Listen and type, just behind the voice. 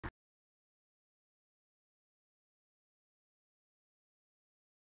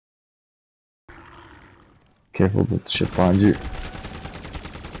Careful with the shit behind you.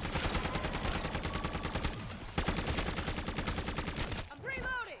 I'm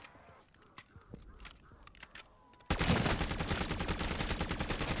reloading.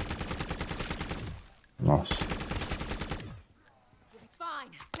 Nice. You'll be fine.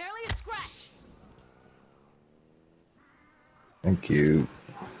 Barely a scratch. Thank you.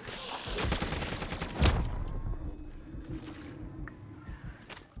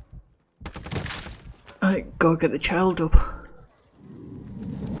 I go get the child up.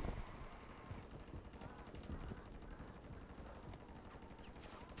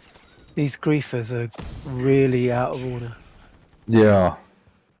 These griefers are really out of order. Yeah.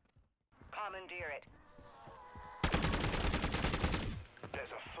 Commandeer it.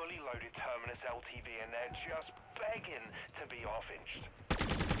 There's a fully loaded Terminus LTV and they're just begging to be off-inched.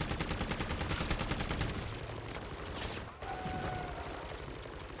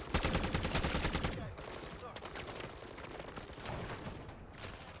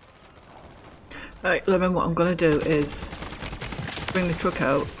 Right, Lemon, what I'm gonna do is bring the truck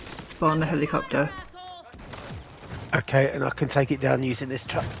out, spawn the helicopter. Asshole. Okay, and I can take it down using this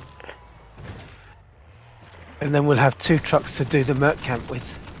truck. And then we'll have 2 trucks to do the Merc camp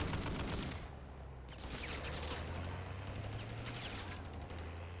with.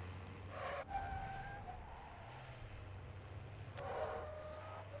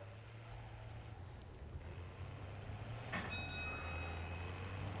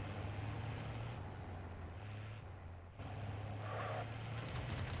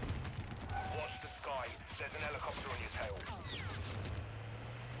 Watch the sky. There's an helicopter on your tail.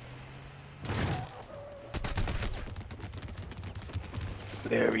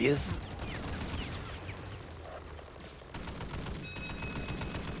 There he is.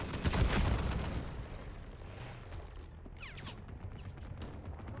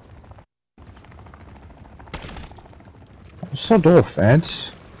 Sod off,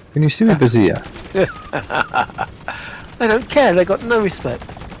 ants. Can you see me busy here? They don't care, they got no respect.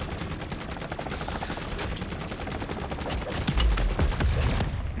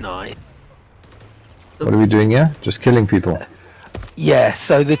 Nice. What are we doing here? Just killing people. Yeah,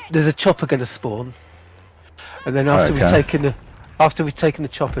 so there's a chopper going to spawn, and then after we've taken the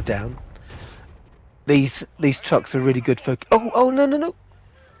chopper down, these trucks are really good for. Oh no!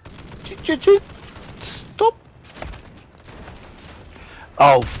 Stop!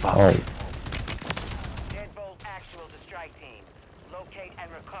 Oh fuck! Oh, Deadbolt actual to strike team. Locate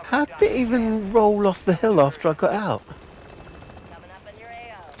and recover. How did it even roll off the hill after I got out? Coming up in your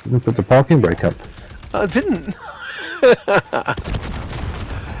AO. you can put the parking brake up. I didn't.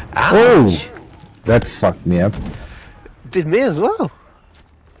 Oh, Ouch! that fucked me up. Did me as well.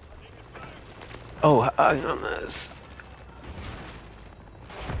 Oh, hang on, there's.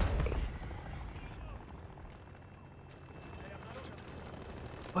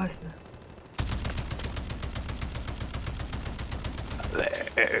 Where's the...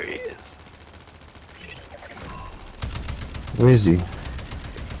 There he is. Where is he?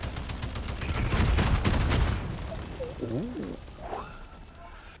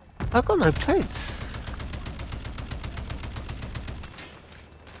 I've got no plates.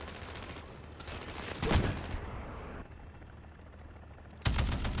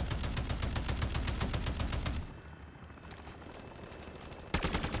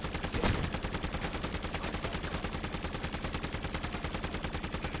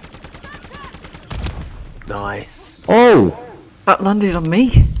 Nice. Oh, That landed on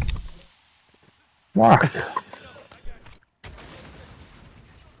me. fuck.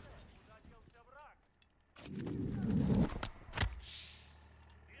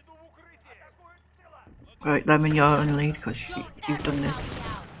 Right, Lemon, you're on lead because you've done this.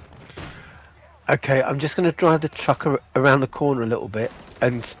 Okay, I'm just going to drive the truck around the corner a little bit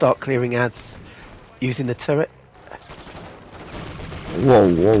and start clearing ads using the turret. Whoa,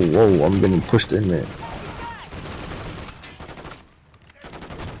 I'm getting pushed in there.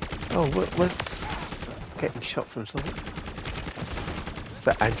 Oh, where's getting shot from something? It's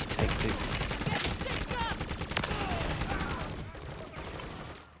that anti-tank dude.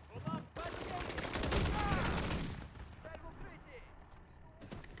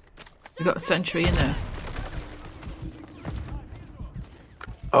 You got a sentry in there.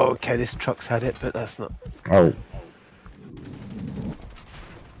 Oh, okay, this truck's had it, but that's not. Oh.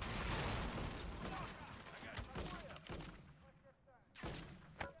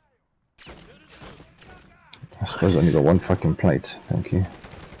 I suppose I only got one fucking plate, thank you.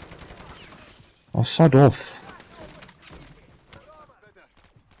 I'll sod off.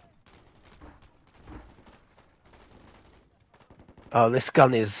 Oh, this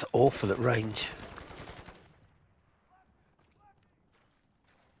gun is awful at range.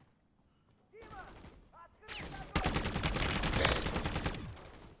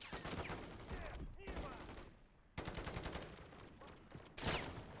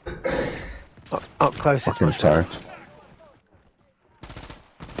 Up close, it's Fucking much better. turret.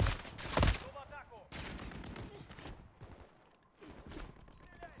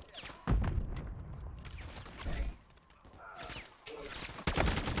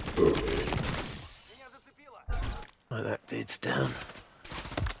 Right, that dude's down.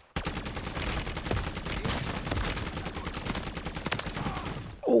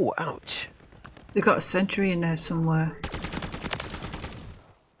 Oh, ouch. They got a sentry in there somewhere.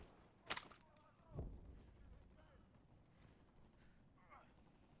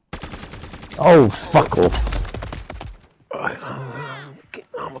 Oh, fuck off. Right,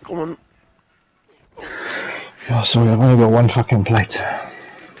 come on. Oh, sorry, I've only got one fucking plate.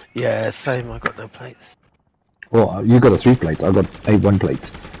 Yeah, same, I got no plates. Well, you got a 3 plate, I got a 1 plate.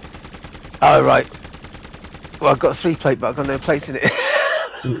 Oh, right. Well, I've got a 3 plate, but I've got no plates in it.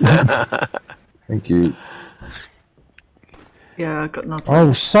 Thank you. Yeah, I got nothing.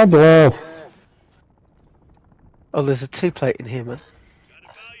 Oh, sod off! Oh, there's a 2 plate in here, man.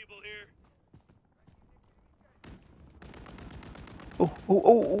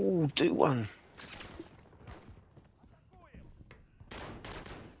 Oh, do one.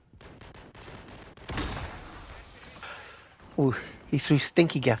 Oh, he threw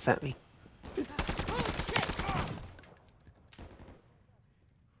stinky gas at me.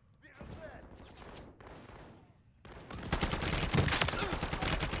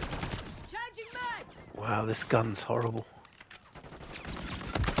 Changing mags. Wow, this gun's horrible.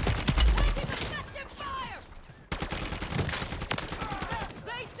 Taking effective fire.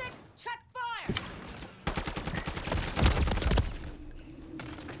 Basic check fire.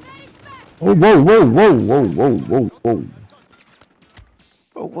 Grenade back. Oh, whoa, whoa, whoa, whoa, whoa, whoa, whoa.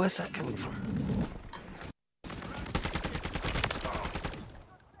 Oh, where's that coming from?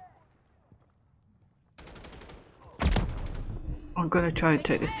 I'm gonna try and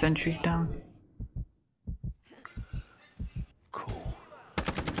take this sentry down. Cool.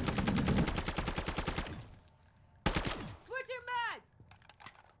 Switching mags.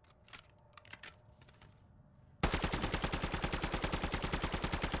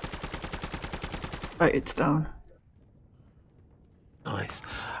 Right, it's down. Nice.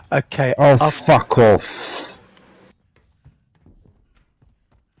 Okay, Oh, fuck off.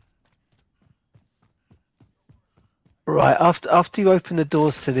 right, after you open the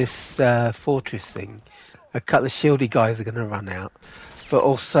doors to this fortress thing, a couple of shieldy guys are going to run out. But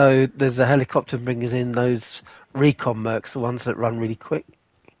also, there's a helicopter bringing in those recon mercs, the ones that run really quick.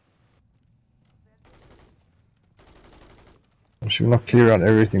 Should we not clear out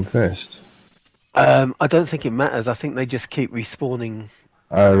everything first? I don't think it matters. I think they just keep respawning.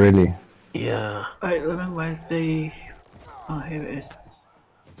 Oh, really? Yeah. Right, Lemon, where's the... Oh, here it is.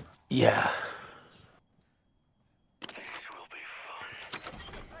 Yeah.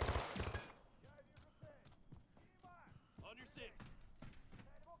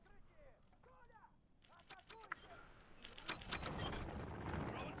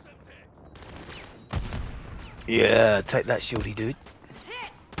 Yeah, take that, shieldy dude.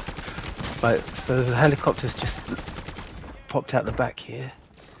 Right, so the helicopter's just popped out the back here.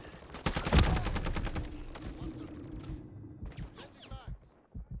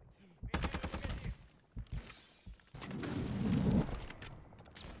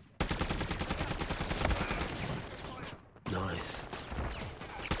 Nice.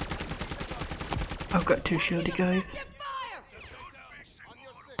 I've got 2 shieldy guys.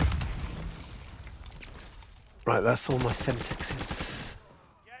 Right, that's all my Semtexes.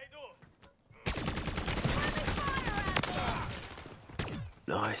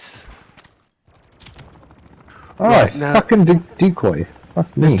 Nice. Oh, Right, now- fucking decoy.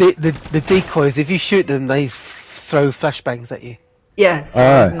 Fuck me. The decoys, if you shoot them, they throw flashbangs at you. Yeah, so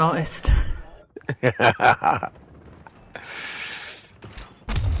I've noticed.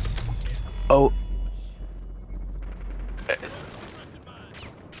 Oh.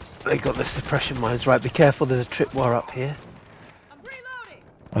 They got the suppression mines. Right, be careful, there's a tripwire up here. I'm reloading.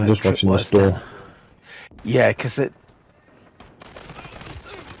 I'm just watching this Tripwire's door. down. Yeah, because it...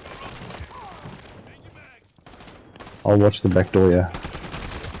 I'll watch the back door, yeah.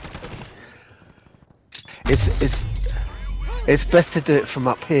 It's best to do it from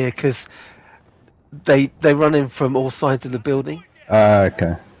up here, because they run in from all sides of the building.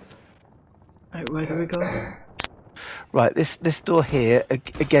 Okay. Right, where do we go? Right, this door here,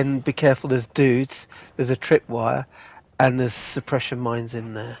 again, be careful, there's dudes, there's a tripwire, and there's suppression mines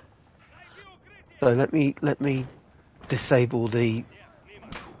in there. So let me disable the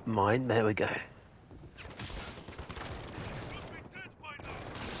mine, there we go.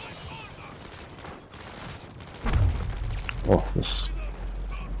 Oh, this.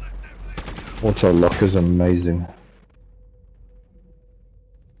 Auto lock is amazing.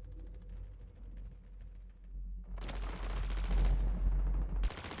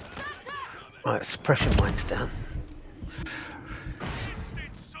 Right, suppression mine's down.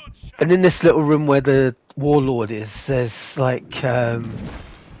 And in this little room where the warlord is, there's like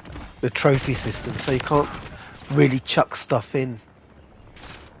the trophy system, so you can't really chuck stuff in.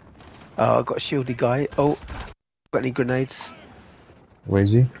 Oh, I got a shieldy guy. Oh, got any grenades? Where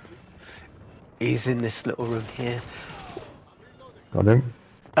is he? He's in this little room here. Got him.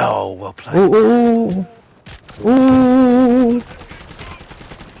 Oh, well played. Ooh, ooh, ooh. You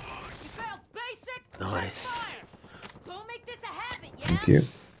failed basic. Check Nice. fire. Don't make this a habit, yeah? Thank you.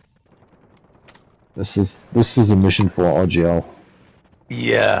 This is a mission for RGL.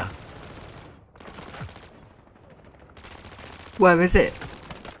 Yeah. Where is it?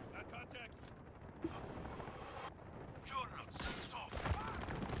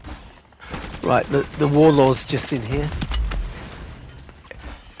 Right, the warlord's just in here.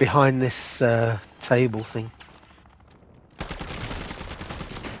 Behind this table thing.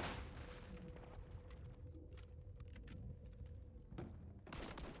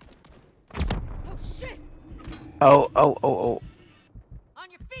 Oh shit! Oh. On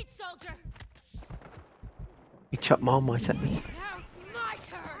your feet, soldier. He chucked Marmite at me. Now it's my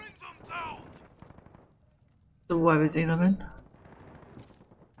turn. So where is he, Lemon?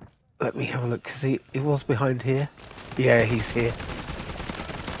 Let me have a look, because he was behind here. Yeah, he's here.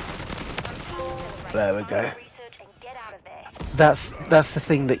 There we go. That's the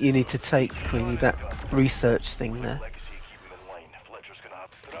thing that you need to take, Queenie, that research thing there.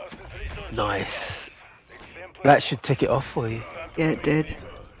 Nice. That should tick it off for you. Yeah, it did.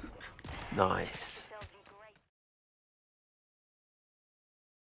 Nice.